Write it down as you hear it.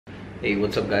Hey,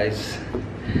 what's up guys?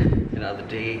 Another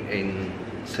day in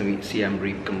Siem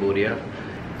Reap, Cambodia.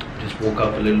 Just woke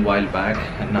up a little while back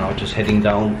and now just heading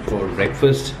down for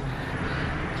breakfast.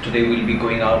 Today we'll be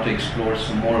going out to explore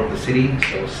some more of the city,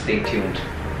 so stay tuned.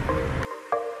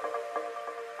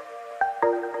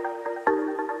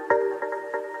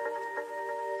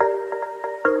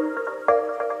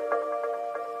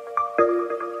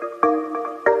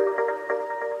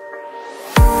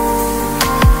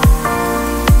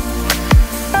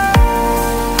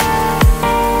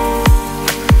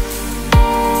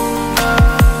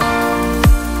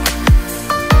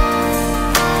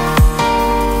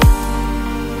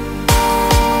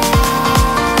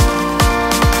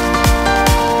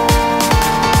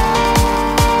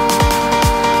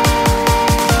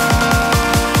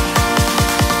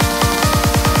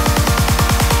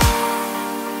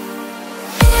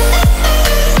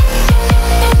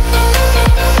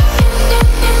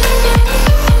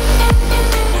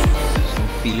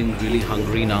 Really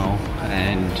hungry now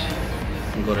and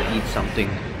I'm gonna eat something.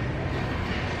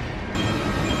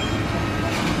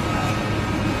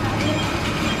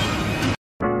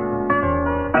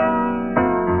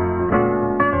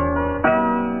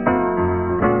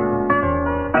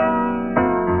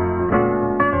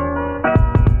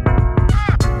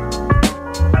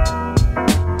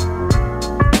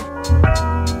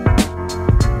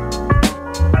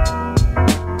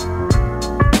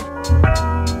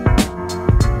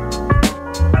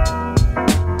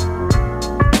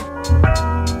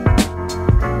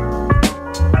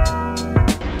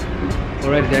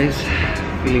 Alright guys,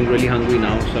 feeling really hungry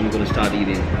now, so I'm gonna start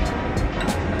eating.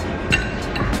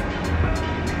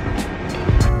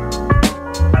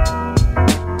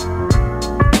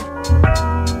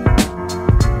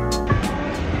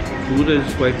 Food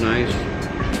is quite nice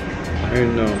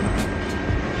in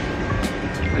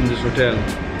this hotel.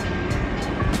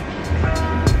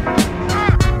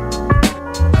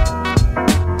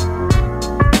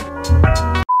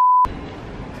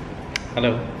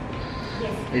 Hello.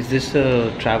 Is this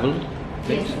a travel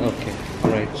place? Yes. Okay.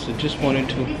 All right. So just wanted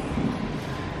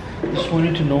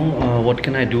to know what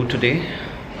can I do today?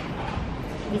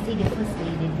 This is the first day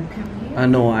that you come here?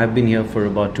 No, I've been here for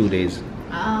about 2 days.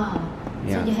 Ah,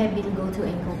 Yeah. so you have been go to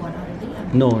Angkor Wat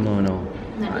already? No. Not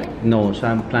yet? No. So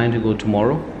I'm planning to go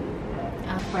tomorrow.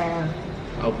 For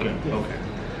Okay. Okay.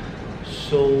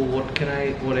 So what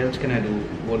else can I do?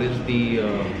 What is the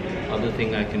other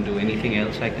thing I can do? Anything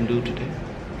else I can do today?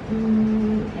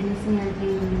 anything else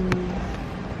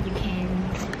you can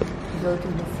go to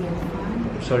the seal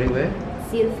farm. Sorry, where?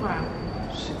 Seal farm.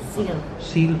 Seal.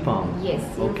 Seal farm. Yes,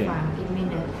 seal Okay. farm. It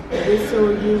means they will show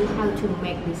you how to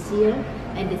make the seal,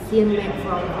 and the seal made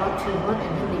from what to what,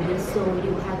 and then they will show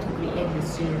you how to create the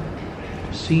seal.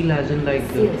 Seal as in like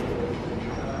Seal.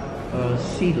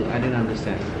 seal. I didn't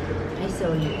understand. I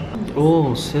show you.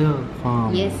 Oh, seal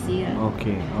farm. Yes, seal.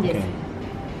 Okay. Okay. Yes.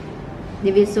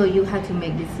 They will show you how to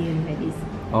make the seal like this.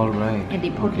 All right. And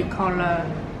they put Okay. the color.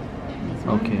 This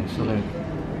one. Okay,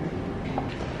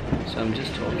 so I'm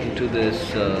just talking to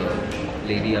this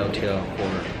lady out here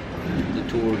for the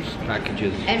tours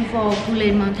packages. And for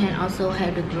Pulen Mountain also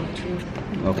have the group tour.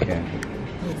 Okay.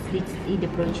 Yes, this is the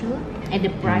brochure and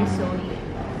the price show you.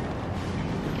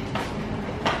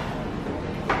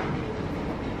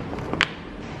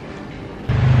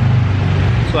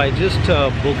 So I just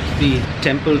booked the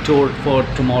temple tour for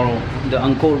tomorrow, the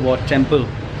Angkor Wat temple.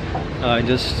 I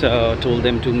just told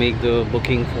them to make the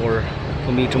booking for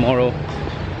me tomorrow,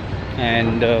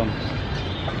 and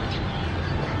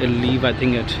it'll leave I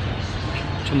think at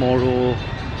tomorrow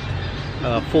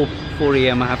 4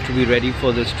 a.m. I have to be ready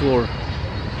for this tour.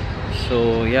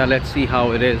 So yeah, let's see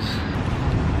how it is.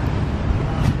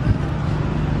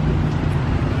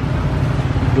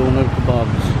 Doner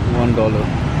kebabs,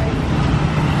 $1.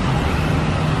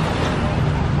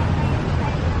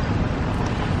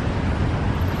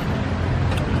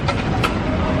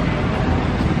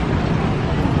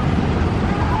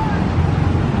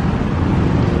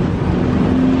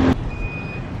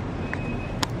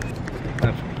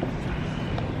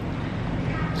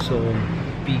 So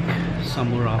peak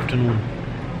summer afternoon,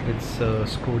 it's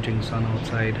scorching sun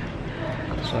outside,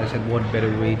 so I said what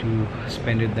better way to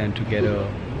spend it than to get a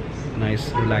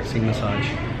nice relaxing massage.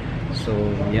 So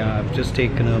yeah, I've just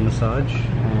taken a massage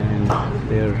and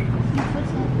there,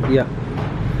 yeah,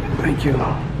 thank you.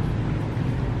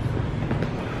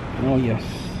 Oh yes.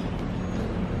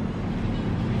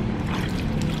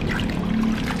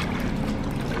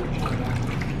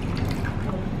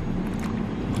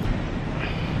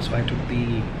 So I took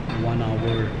the 1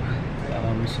 hour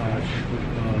massage,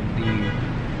 the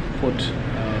foot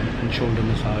and shoulder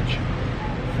massage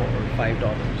for $5.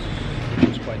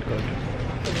 It's quite good,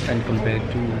 and compared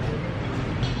to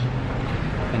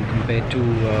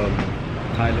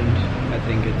Thailand, I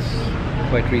think it's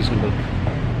quite reasonable.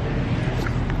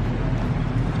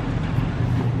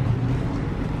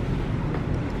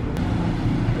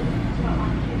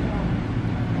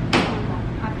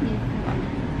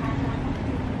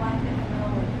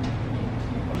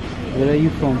 Where are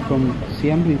you from? From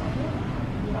Siem Reap?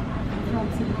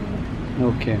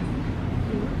 Okay.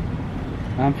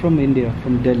 I'm from India,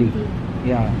 from Delhi.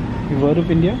 Yeah. You've heard of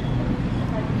India?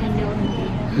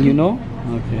 You know?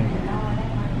 Okay.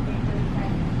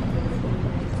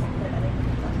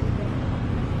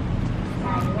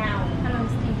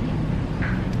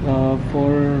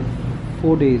 For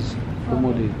 4 days, 4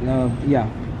 more days. Yeah,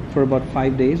 for about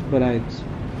 5 days, but it's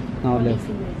now left.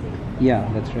 Yeah,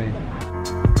 that's right.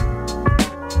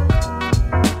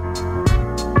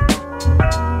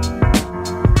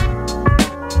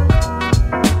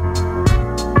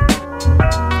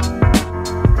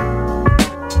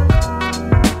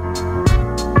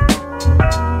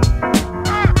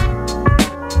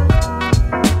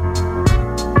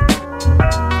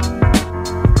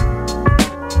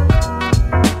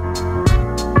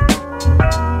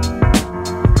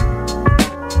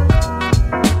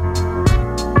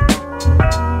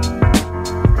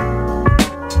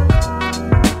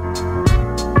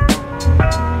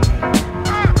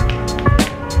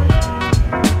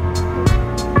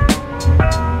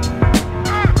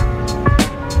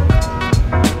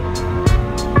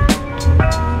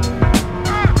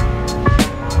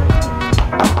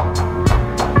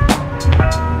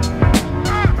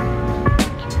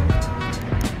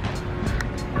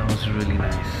 Really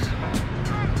nice,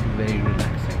 very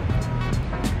relaxing.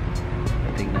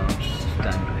 I think now it's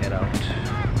time to head out.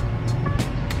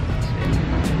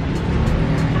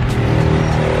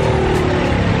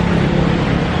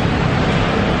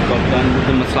 Got done with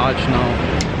the massage now.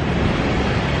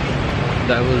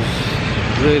 That was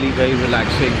really very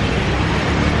relaxing.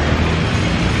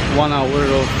 1 hour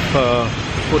of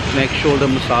foot, neck, shoulder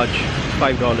massage,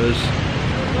 $5.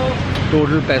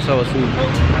 Total paisa vasool,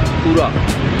 pura.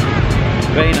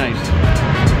 Very nice.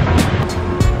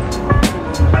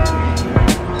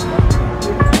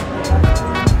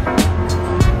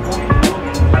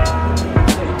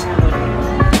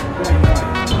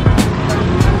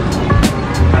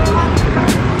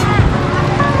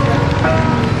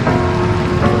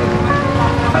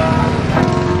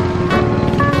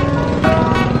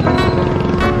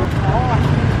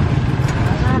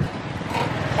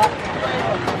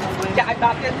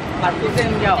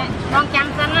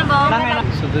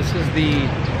 So this is the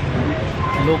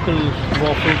local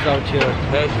waffles out here.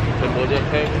 Cambodia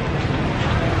cake.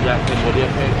 Yeah, Cambodia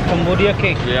cake. Cambodia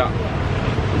cake. Yeah.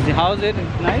 How is it?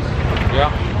 Nice?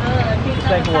 Yeah. It's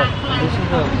like what? This is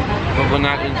a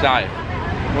Coconut inside.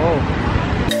 oh.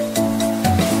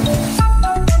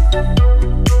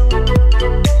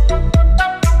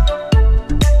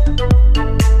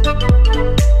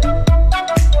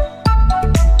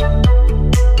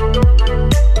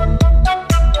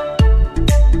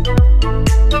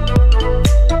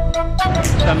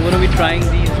 I'm going to be trying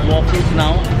these waffles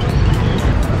now.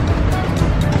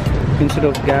 Instead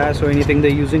of gas or anything, they're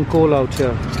using coal out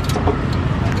here.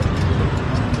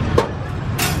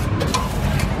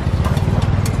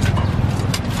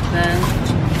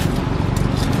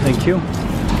 Thank you.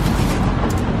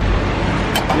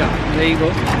 Yeah, there you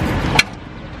go.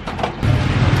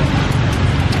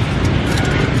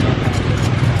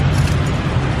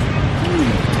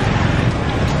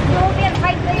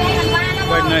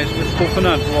 Quite nice with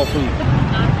coconut waffle.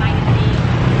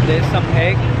 There's some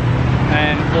egg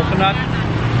and coconut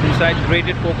inside,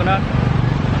 grated coconut.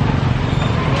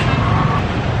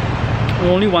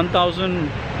 Only 1,000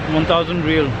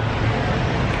 real,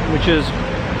 which is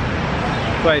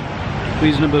quite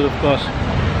reasonable, of course.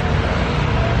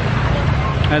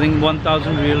 I think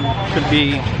 1,000 real should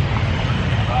be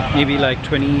maybe like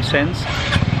 20 cents.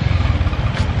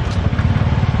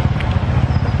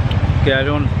 Okay, I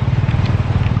don't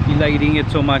feel like eating it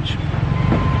so much.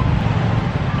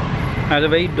 Has a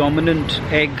very dominant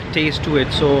egg taste to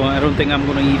it, so I don't think I'm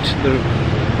going to eat the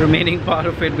remaining part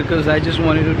of it, because I just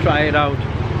wanted to try it out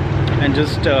and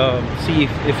just see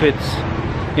if it's,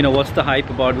 you know, what's the hype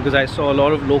about, because I saw a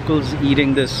lot of locals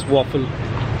eating this waffle,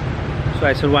 so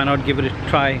I said why not give it a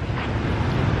try.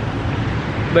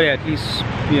 But yeah, at least,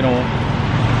 you know,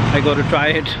 I got to try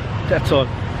it, that's all.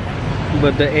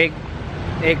 But the egg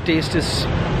taste is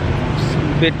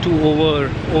a bit too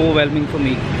overwhelming for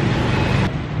me.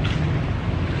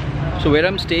 So where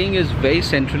I'm staying is very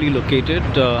centrally located.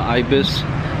 Ibis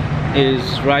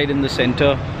is right in the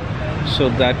center. so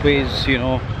that way is, you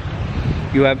know,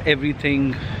 you have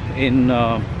everything in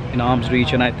arm's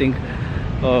reach. And I think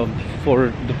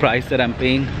for the price that I'm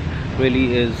paying,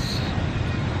 really is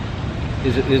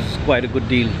quite a good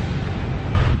deal.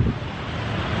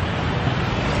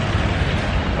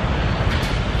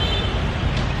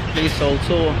 Place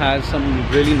also has some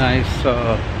really nice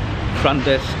front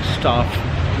desk staff,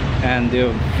 and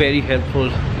they're very helpful.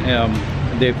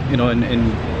 They, you know,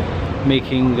 in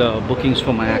making bookings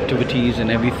for my activities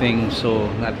and everything. So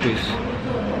that place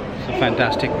is a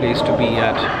fantastic place to be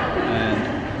at.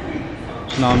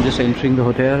 And so now I'm just entering the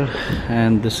hotel,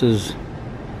 and this is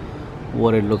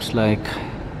what it looks like.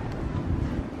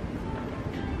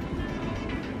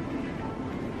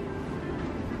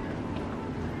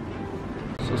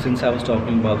 So since I was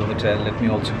talking about the hotel, let me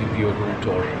also give you a room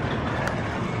tour.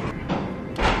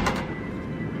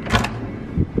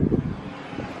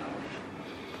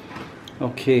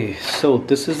 Okay, so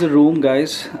this is the room,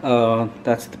 guys.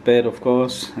 That's the bed, of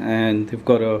course, and they've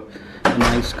got a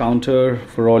nice counter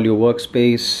for all your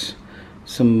workspace,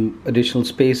 some additional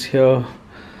space here,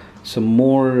 some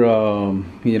more,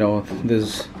 you know,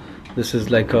 this is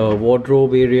like a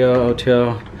wardrobe area out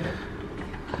here.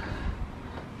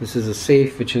 This is a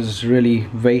safe, which is really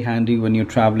very handy when you're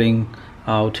traveling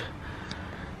out.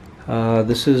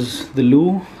 This is the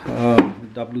loo,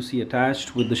 WC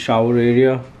attached with the shower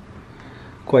area.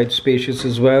 Quite spacious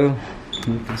as well.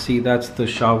 You can see that's the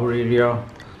shower area.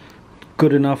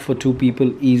 Good enough for 2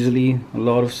 people easily. A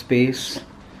lot of space.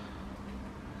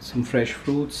 Some fresh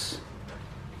fruits.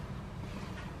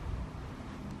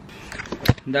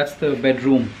 That's the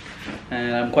bedroom,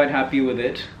 and I'm quite happy with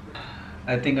it.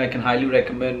 I think I can highly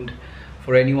recommend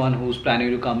for anyone who's planning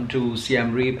to come to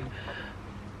Siem Reap,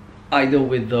 either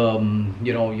with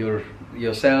you know,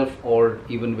 yourself or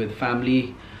even with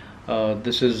family.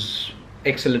 This is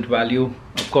excellent value.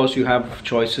 Of course, you have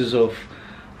choices of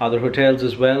other hotels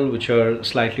as well, which are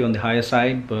slightly on the higher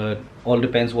side, but all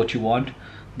depends what you want.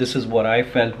 This is what I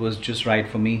felt was just right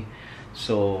for me.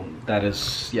 So that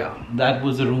is, yeah, that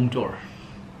was the room tour.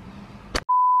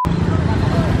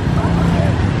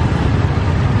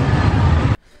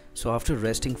 So after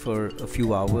resting for a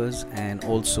few hours and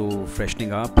also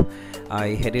freshening up,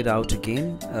 I headed out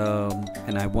again,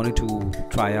 and I wanted to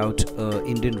try out an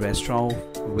Indian restaurant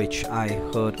which I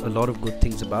heard a lot of good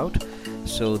things about.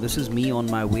 So this is me on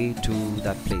my way to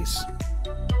that place.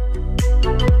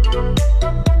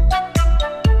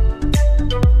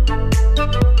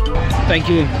 Thank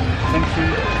you. Thank you.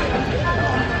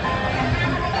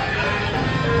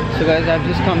 So guys, I've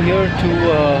just come here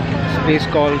to a place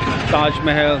called Taj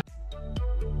Mahal.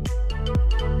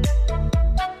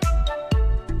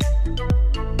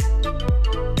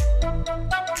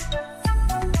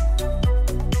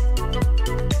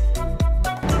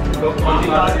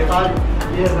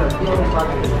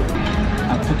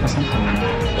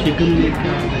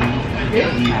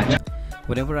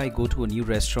 Whenever I go to a new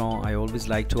restaurant, I always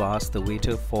like to ask the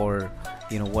waiter for,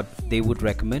 you know, what they would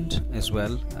recommend as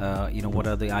well. You know, what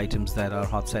are the items that are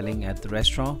hot selling at the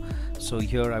restaurant. So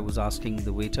here I was asking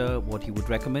the waiter what he would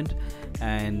recommend,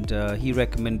 and he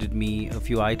recommended me a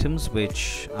few items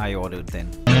which I ordered then.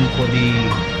 And for the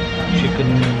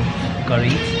chicken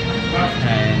curry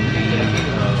and the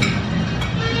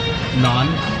naan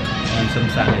and some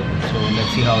salad. So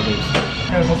let's see how it is.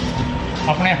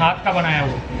 अपने हाथ का बनाया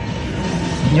वो,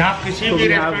 यहाँ किसी भी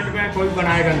restaurant में कोई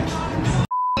बनाएगा नहीं.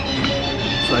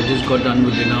 So I just got done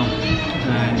with dinner,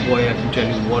 and boy, I can tell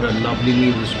you what a lovely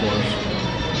meal this was.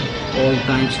 All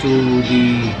thanks to the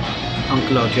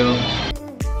uncle out here